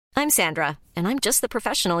I'm Sandra, and I'm just the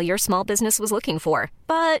professional your small business was looking for.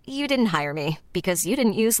 But you didn't hire me because you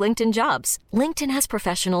didn't use LinkedIn Jobs. LinkedIn has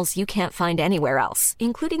professionals you can't find anywhere else,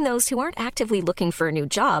 including those who aren't actively looking for a new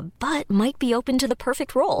job, but might be open to the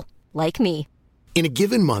perfect role, like me. In a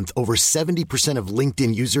given month, over 70% of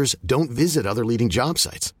LinkedIn users don't visit other leading job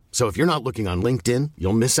sites. So if you're not looking on LinkedIn,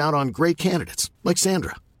 you'll miss out on great candidates like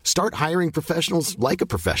Sandra. Start hiring professionals like a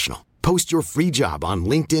professional. Post your free job on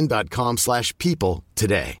linkedin.com/people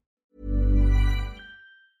today.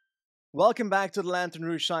 Welcome back to the Lantern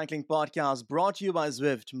Rouge Cycling Podcast, brought to you by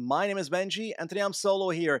Zwift. My name is Benji, and today I'm solo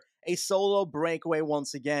here, a solo breakaway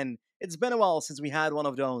once again. It's been a while since we had one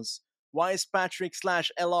of those. Why is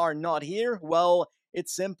Patrick/LR not here? Well,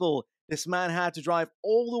 it's simple. This man had to drive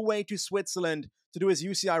all the way to Switzerland to do his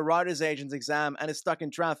UCI Riders Agents exam and is stuck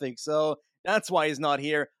in traffic, so that's why he's not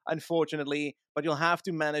here, unfortunately, but you'll have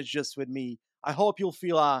to manage just with me. I hope you'll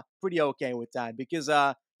feel pretty okay with that, because,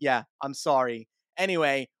 I'm sorry.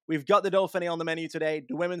 Anyway, we've got the Dauphiné on the menu today,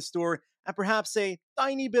 the Women's Tour, and perhaps a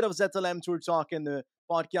tiny bit of ZLM Tour talk in the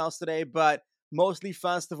podcast today, but mostly,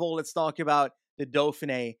 first of all, let's talk about the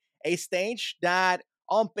Dauphiné, a stage that,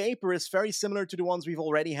 on paper, is very similar to the ones we've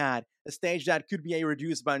already had, a stage that could be a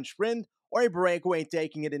reduced bunch sprint, or a breakaway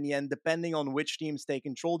taking it in the end, depending on which teams take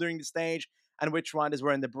control during the stage and which riders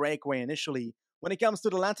were in the breakaway initially. When it comes to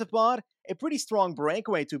the latter part, a pretty strong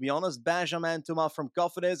breakaway, to be honest. Benjamin Thomas from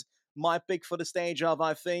Cofidis, my pick for the stage of,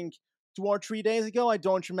 I think, 2 or 3 days ago. I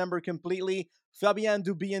don't remember completely. Fabien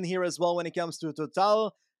Dubien here as well when it comes to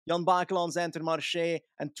Total. Jan Bakelans, Intermarché,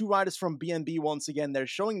 and 2 riders from BNB once again. They're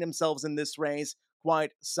showing themselves in this race,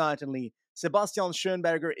 quite certainly. Sebastian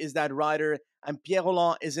Schoenberger is that rider, and Pierre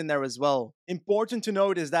Rolland is in there as well. Important to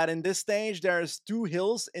note is that in this stage, there's 2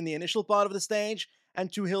 hills in the initial part of the stage and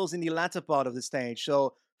 2 hills in the latter part of the stage.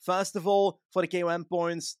 So, first of all, for the KOM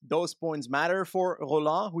points, those points matter for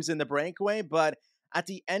Rolland, who's in the breakaway, but at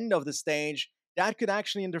the end of the stage, that could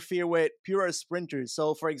actually interfere with pure sprinters.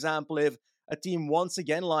 So, for example, if a team once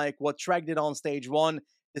again, like what Trek did on stage 1,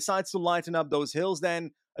 decides to lighten up those hills,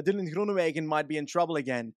 then Dylan Groenewegen might be in trouble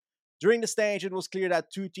again. During the stage, it was clear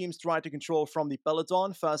that 2 teams tried to control from the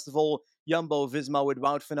peloton. First of all, Jumbo-Visma with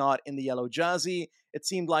Wout van Aert in the yellow jersey. It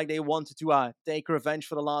seemed like they wanted to take revenge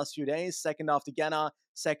for the last few days. Second after Ghana,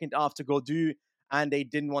 second after Gaudu, and they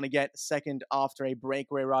didn't want to get second after a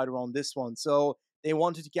breakaway rider on this one. So they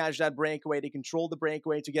wanted to catch that breakaway. They controlled the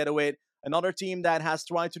breakaway together with another team that has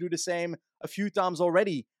tried to do the same a few times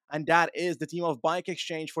already, and that is the team of Bike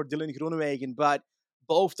Exchange for Dylan Groenewegen. But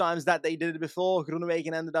both times that they did it before,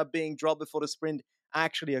 Groenewegen ended up being dropped before the sprint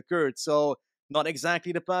actually occurred. So not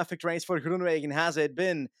exactly the perfect race for Groenewegen, has it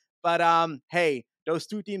been? But hey, those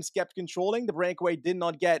 2 teams kept controlling. The breakaway did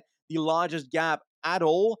not get the largest gap at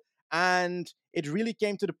all. And it really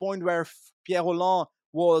came to the point where Pierre Rolland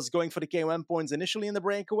was going for the KOM points initially in the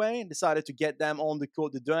breakaway and decided to get them on the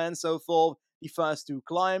Côte de Deux and so forth, the first 2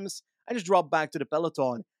 climbs, and just dropped back to the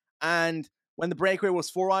peloton. And when the breakaway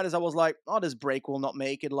was 4 riders, I was like, oh, this break will not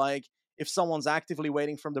make it. Like, if someone's actively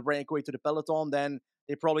waiting from the breakaway to the peloton, then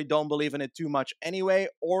they probably don't believe in it too much anyway,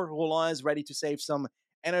 or Roland is ready to save some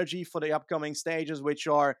energy for the upcoming stages, which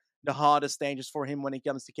are the hardest stages for him when it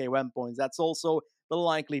comes to KOM points. That's also the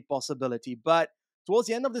likely possibility. But towards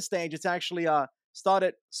the end of the stage, it's actually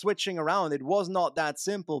started switching around. It was not that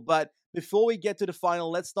simple. But before we get to the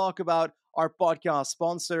final, let's talk about our podcast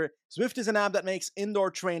sponsor. Zwift is an app that makes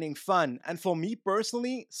indoor training fun, and for me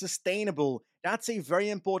personally, sustainable. That's a very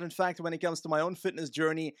important factor when it comes to my own fitness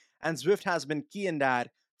journey, and Zwift has been key in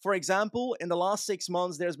that. For example, in the last 6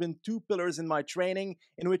 months, there's been 2 pillars in my training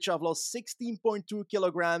in which I've lost 16.2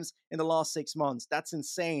 kilograms in the last 6 months. That's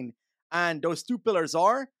insane. And those 2 pillars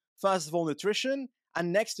are, first of all, nutrition,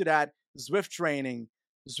 and next to that, Zwift training.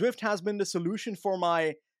 Zwift has been the solution for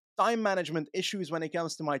my time management issues when it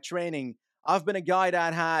comes to my training. I've been a guy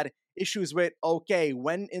that had issues with, okay,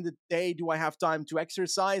 when in the day do I have time to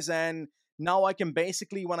exercise? And now I can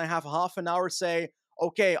basically, when I have half an hour, say,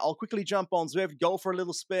 okay, I'll quickly jump on Zwift, go for a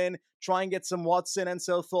little spin, try and get some watts in and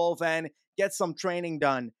so forth, and get some training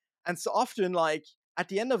done. And so often, like, at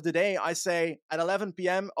the end of the day, I say at 11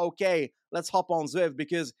 p.m., okay, let's hop on Zwift,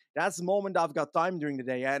 because that's the moment I've got time during the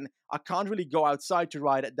day, and I can't really go outside to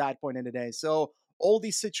ride at that point in the day. So all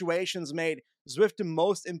these situations made Zwift the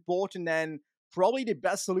most important and probably the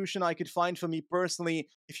best solution I could find for me personally.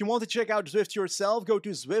 If you want to check out Zwift yourself, go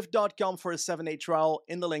to Zwift.com for a 7-day trial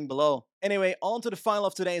in the link below. Anyway, on to the final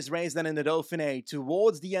of today's race then in the Dauphiné.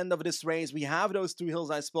 Towards the end of this race, we have those 2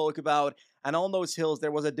 hills I spoke about, and on those hills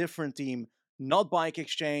there was a different team. Not Bike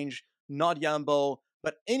Exchange, not Jumbo,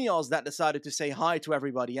 but Ineos that decided to say hi to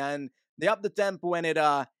everybody, and they upped the tempo when it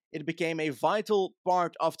it became a vital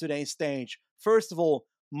part of today's stage. First of all,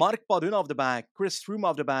 Mark Padun off the back, Chris Froome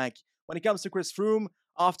off the back. When it comes to Chris Froome,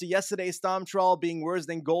 after yesterday's time trial being worse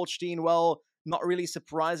than Goldstein, well, not really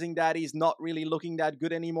surprising that he's not really looking that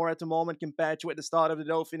good anymore at the moment compared to at the start of the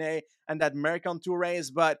Dauphiné and that Mercantour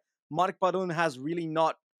race. But Mark Padun has really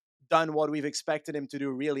not done what we've expected him to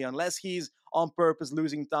do, really, unless he's on purpose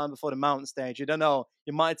losing time before the mountain stage. You don't know.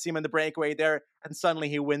 You might see him in the breakaway there, and suddenly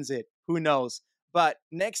he wins it. Who knows? But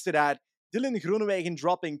next to that, Dylan Groenewegen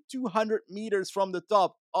dropping 200 meters from the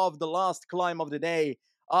top of the last climb of the day.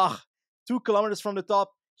 2 kilometers from the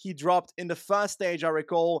top, he dropped in the first stage, I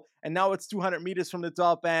recall, and now it's 200 meters from the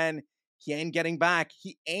top, and he ain't getting back.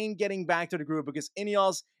 He ain't getting back to the group because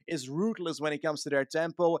Ineos is ruthless when it comes to their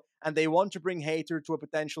tempo, and they want to bring Hayter to a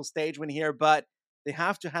potential stage win here, but they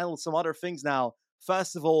have to handle some other things now.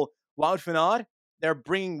 First of all, Wout van Aert. They're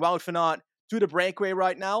bringing Wout van Aert to the breakaway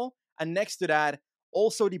right now, and next to that,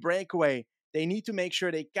 also the breakaway. They need to make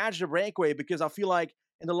sure they catch the breakaway because I feel like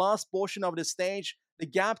in the last portion of the stage, the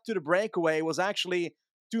gap to the breakaway was actually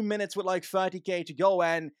 2 minutes with like 30k to go,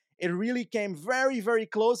 and it really came very, very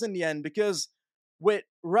close in the end because with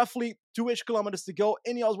roughly 2-ish kilometers to go,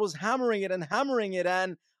 Ineos was hammering it,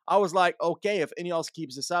 and I was like, okay, if Ineos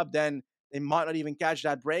keeps this up, then they might not even catch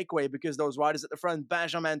that breakaway because those riders at the front,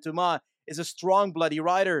 Benjamin Thomas, is a strong bloody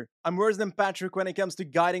rider. I'm worse than Patrick when it comes to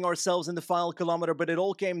guiding ourselves in the final kilometer, but it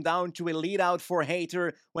all came down to a lead out for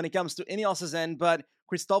Hayter when it comes to Ineos' end, but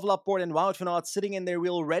Christophe Laporte and Wout van Aert sitting in their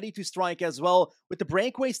wheel ready to strike as well. With the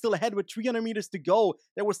breakaway still ahead with 300 meters to go,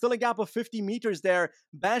 there was still a gap of 50 meters there.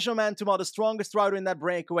 Benjamin Thomas, the strongest rider in that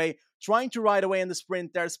breakaway, trying to ride away in the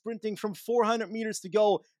sprint there, sprinting from 400 meters to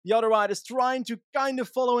go. The other riders trying to kind of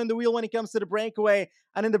follow in the wheel when it comes to the breakaway.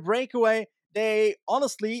 And in the breakaway, they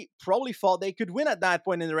honestly probably thought they could win at that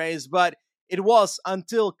point in the race, but it was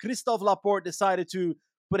until Christophe Laporte decided to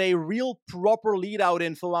put a real proper lead out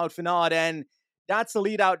in for Wout van Aert, and that's the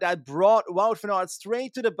lead out that brought Wout van Aert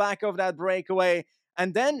straight to the back of that breakaway.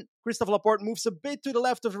 And then Christophe Laporte moves a bit to the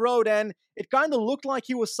left of the road, and it kind of looked like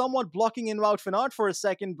he was somewhat blocking in Wout van Aert for a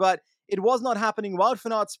second, but it was not happening. Wout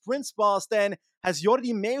van Aert sprints past and has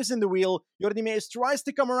Jordi Meus in the wheel. Jordi Meus tries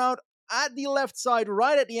to come around at the left side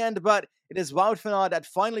right at the end, but it is Wout van Aert that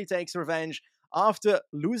finally takes revenge after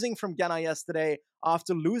losing from Ghana yesterday,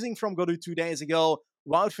 after losing from Gaudu 2 days ago.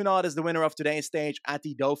 Wout van Aert is the winner of today's stage at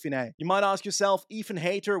the Dauphiné. You might ask yourself, Ethan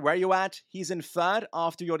Hayter, where you at? He's in third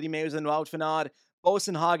after Jordi Meus and Wout van Aert.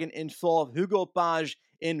 Bosenhagen in fourth, Hugo Page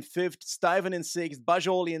in fifth, Stuyven in sixth,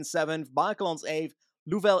 Bajoli in seventh, Bakelans eighth,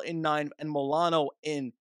 Louvel in ninth, and Molano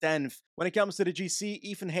in 10th. When it comes to the GC,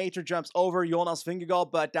 Ethan Hayter jumps over Jonas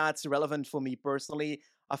Vingegaard, but that's irrelevant for me personally.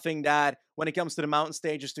 I think that when it comes to the mountain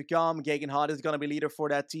stages to come, Geoghegan Hart is going to be leader for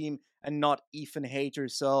that team and not Ethan Hayter.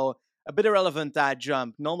 So a bit irrelevant, that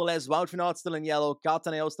jump. Nonetheless, Wout van Aert still in yellow,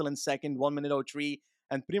 Cataneo still in second, 1 minute 03,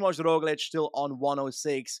 and Primož Roglic still on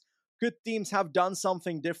 106. Good teams have done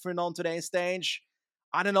something different on today's stage.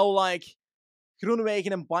 I don't know, like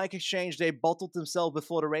Groenewegen and Bike Exchange, they bottled themselves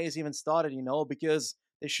before the race even started, because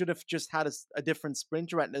they should have just had a different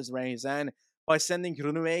sprinter at this race. And by sending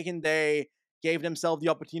Groenewegen, they gave themselves the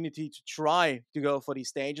opportunity to try to go for these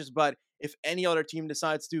stages. But if any other team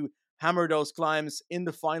decides to hammer those climbs in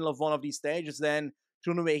the final of one of these stages, then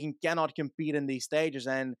Groenewegen cannot compete in these stages.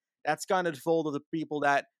 And that's kind of the fault of the people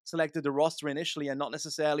that selected the roster initially and not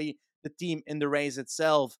necessarily the team in the race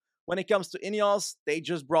itself. When it comes to Ineos, they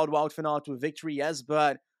just brought Wout van Aert to a victory, yes,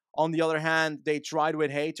 but on the other hand, they tried with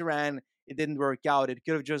Hayter and it didn't work out. It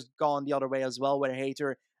could have just gone the other way as well, where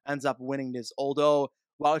Hayter ends up winning this. Although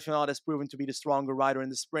Wout van Aert has proven to be the stronger rider in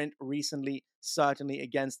the sprint recently, certainly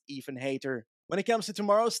against Ethan Hayter. When it comes to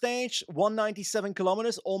tomorrow's stage, 197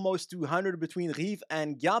 kilometers, almost 200 between Rive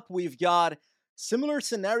and Gap. We've got similar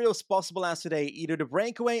scenarios possible as today, either the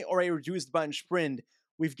breakaway or a reduced bunch sprint.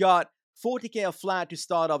 We've got 40k of flat to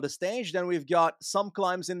start off the stage. Then we've got some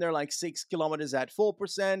climbs in there like 6 kilometers at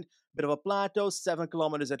 4%, bit of a plateau, 7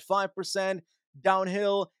 kilometers at 5%,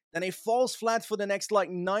 downhill, then a false flat for the next like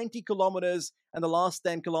 90 kilometers, and the last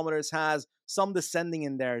 10 kilometers has some descending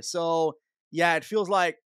in there. So yeah, it feels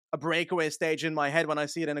like a breakaway stage in my head when I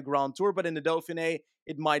see it in a Grand Tour, but in the Dauphiné,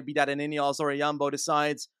 it might be that an Ineos or a Jumbo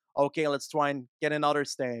decides, okay, let's try and get another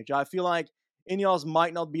stage. I feel like Ineos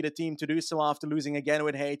might not be the team to do so after losing again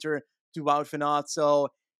with Hayter to Wout van Aert. So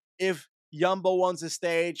if Jumbo wants a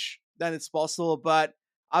stage, then it's possible, but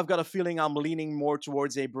I've got a feeling I'm leaning more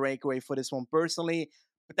towards a breakaway for this one personally.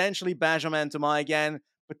 Potentially Benjamin Thomas again.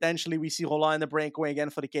 Potentially we see Roland in the breakaway again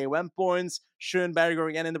for the KOM points. Schoenberger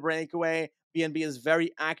again in the breakaway. BNB is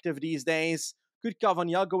very active these days. Could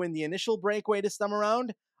Cavagna go in the initial breakaway this time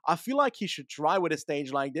around? I feel like he should try with a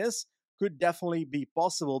stage like this. Could definitely be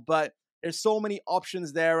possible, but there's so many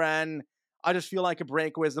options there, and I just feel like a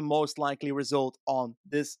breakaway is the most likely result on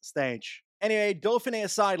this stage. Anyway, Dauphiné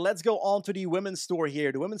aside, let's go on to the women's tour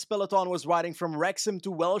here. The women's peloton was riding from Wrexham to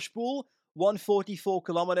Welshpool, 144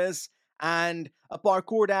 kilometers, and a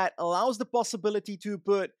parkour that allows the possibility to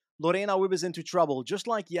put Lorena Wibbers into trouble. Just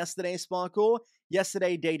like yesterday's parkour,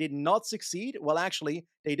 yesterday they did not succeed. Well, actually,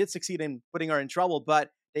 they did succeed in putting her in trouble,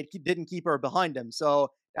 but they didn't keep her behind them. So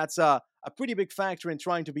that's a pretty big factor in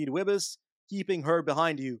trying to beat Wibbers, keeping her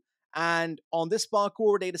behind you. And on this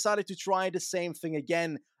parkour, they decided to try the same thing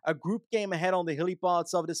again. A group came ahead on the hilly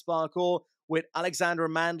parts of this parkour with Alexander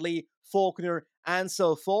Manley, Faulkner, and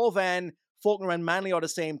so forth. And Faulkner and Manley are the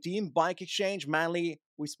same team. Bike Exchange, Manley,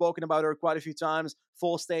 we've spoken about her quite a few times.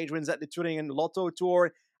 4 stage wins at the Turingen Lotto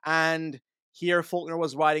Tour. And here Faulkner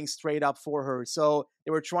was riding straight up for her. So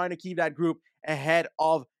they were trying to keep that group ahead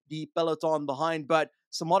of the peloton behind. But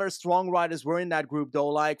some other strong riders were in that group, though,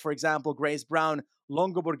 like, for example, Grace Brown,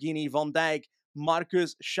 Longo Borghini, Van Dijk,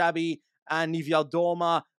 Marcus Shabby, and Nivia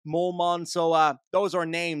Doma, Molman. So those are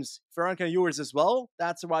names. Veronica Ewers as well.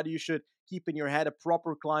 That's a rider you should keep in your head, a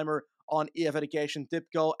proper climber on EF Education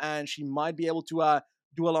Tipco, and she might be able to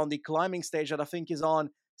duel on the climbing stage that I think is on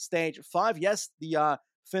stage 5. Yes, the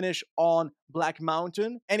finish on Black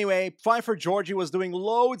Mountain. Anyway, Pfeiffer Georgie was doing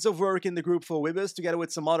loads of work in the group for Wibbers together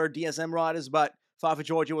with some other DSM riders, but Pfeiffer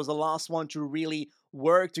Georgie was the last one to really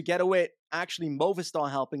work together with actually Movistar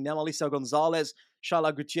helping them, Alicia Gonzalez,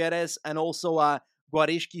 Shala Gutierrez, and also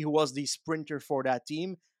Guarishki, who was the sprinter for that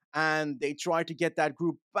team. And they tried to get that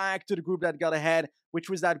group back to the group that got ahead, which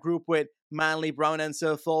was that group with Manley, Brown, and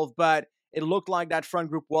so forth. But it looked like that front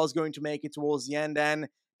group was going to make it towards the end. And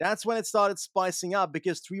that's when it started spicing up,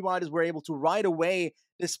 because 3 riders were able to ride away,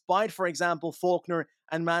 despite, for example, Faulkner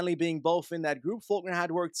and Manley being both in that group. Faulkner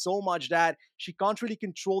had worked so much that she can't really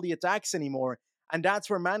control the attacks anymore. And that's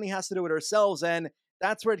where Manley has to do it herself. And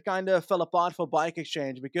that's where it kind of fell apart for Bike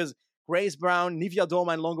Exchange, because Grace Brown, Nivia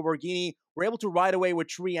Doma, and Longo Borghini were able to ride away with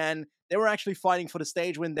 3, and they were actually fighting for the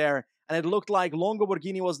stage win there. And it looked like Longo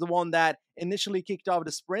Borghini was the one that initially kicked off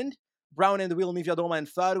the sprint. Brown in the wheel, Nivia Doma in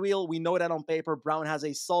third wheel. We know that on paper, Brown has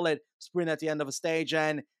a solid sprint at the end of a stage,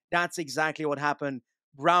 and that's exactly what happened.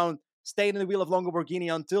 Brown stayed in the wheel of Longo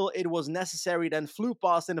Borghini until it was necessary, then flew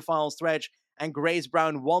past in the final stretch, and Grace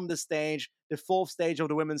Brown won the stage, the 4th stage of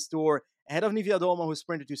the women's tour, ahead of Nivia Doma, who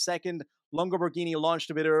sprinted to 2nd. Longo Borghini launched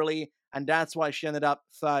a bit early, and that's why she ended up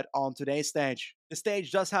 3rd on today's stage. The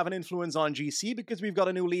stage does have an influence on GC, because we've got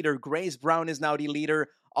a new leader. Grace Brown is now the leader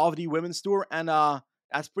of the women's tour, and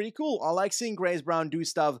that's pretty cool. I like seeing Grace Brown do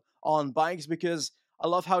stuff on bikes, because I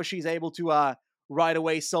love how she's able to ride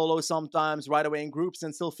away solo sometimes, ride away in groups,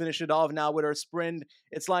 and still finish it off now with her sprint.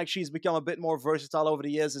 It's like she's become a bit more versatile over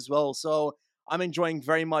the years as well. So I'm enjoying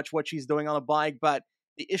very much what she's doing on a bike, but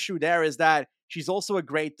the issue there is that she's also a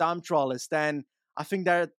great time trialist, and I think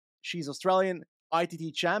that she's Australian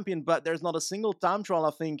ITT champion, but there's not a single time trial,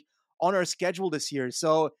 I think, on her schedule this year.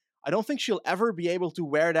 So I don't think she'll ever be able to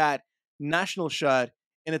wear that national shirt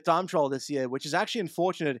in a time trial this year, which is actually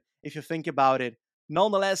unfortunate if you think about it.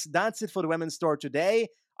 Nonetheless, that's it for the women's tour today.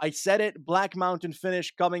 I said it, Black Mountain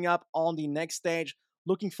finish coming up on the next stage.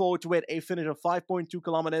 Looking forward to it, a finish of 5.2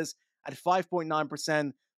 kilometers at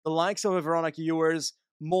 5.9%. The likes of Veronica Ewers,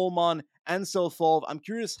 Molman, and so forth. I'm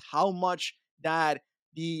curious how much that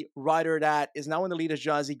the rider that is now in the leader's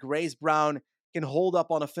jersey, Grace Brown, can hold up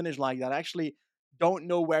on a finish like that. I actually don't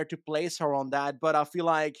know where to place her on that, but I feel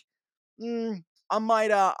like I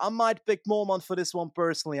might pick Molman for this one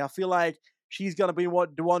personally. I feel like she's gonna be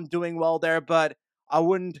the one doing well there, but I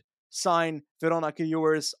wouldn't sign Veronica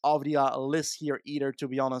Ewers of the list here either, to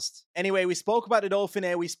be honest. Anyway, we spoke about the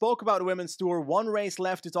Dauphiné, we spoke about the women's tour. One race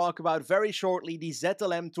left to talk about very shortly, the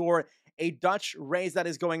ZLM Tour, a Dutch race that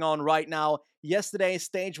is going on right now. Yesterday,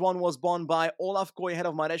 stage 1 was won by Olaf Koy ahead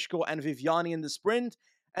of Maresco and Viviani in the sprint.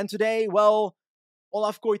 And today, well,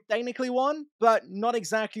 Olaf Koy technically won, but not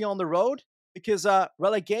exactly on the road, because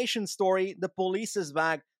relegation story, the police is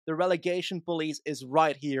back. The relegation police is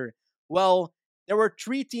right here. Well, there were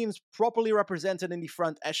 3 teams properly represented in the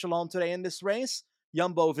front echelon today in this race.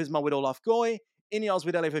 Jumbo-Visma with Olaf Koy, Ineos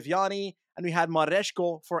with Ele Viviani, and we had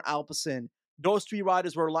Maresco for Alpecin. Those 3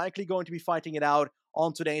 riders were likely going to be fighting it out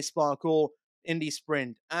on today's parcours in the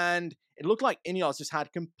sprint. And it looked like Ineos just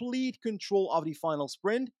had complete control of the final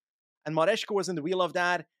sprint, and Maresco was in the wheel of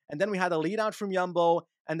that. And then we had a lead out from Jumbo,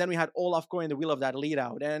 and then we had Olaf Koy in the wheel of that lead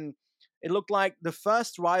out. And it looked like the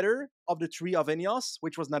first rider of the 3 of Ineos,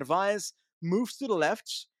 which was Narvaez, moves to the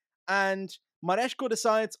left, and Maresco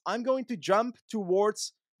decides, I'm going to jump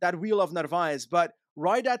towards that wheel of Narvaez. But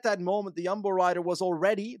right at that moment, the Jumbo rider was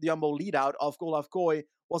already, the Jumbo leadout of Olaf Koy,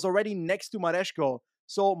 was already next to Mareško.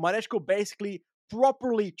 So Mareško basically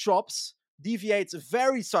properly chops, deviates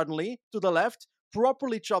very suddenly to the left,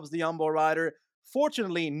 properly chops the Jumbo rider.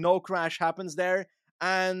 Fortunately, no crash happens there,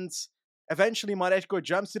 and eventually Mareško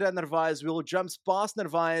jumps to that Narvaez wheel, jumps past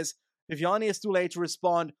Narvaez. Viviani is too late to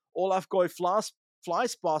respond. Olaf Koy flies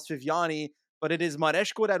past Viviani, but it is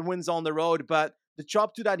Mareško that wins on the road. But the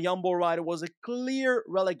chop to that Jumbo rider was a clear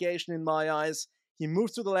relegation in my eyes. He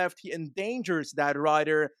moves to the left, he endangers that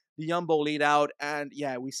rider, the Jumbo lead out. And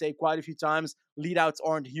yeah, we say quite a few times, lead outs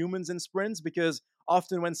aren't humans in sprints, because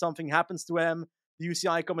often when something happens to them, the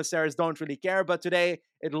UCI commissaires don't really care. But today,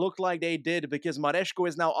 it looked like they did, because Mareško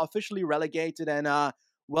is now officially relegated. And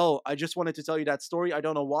well, I just wanted to tell you that story. I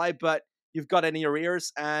don't know why, but you've got it in your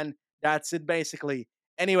ears, and that's it basically.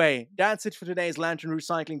 Anyway, that's it for today's Lantern Rouge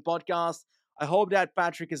Cycling podcast. I hope that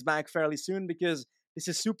Patrick is back fairly soon, because this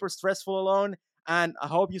is super stressful alone, and I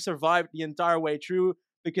hope you survived the entire way through,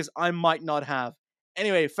 because I might not have.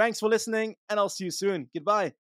 Anyway, thanks for listening, and I'll see you soon. Goodbye.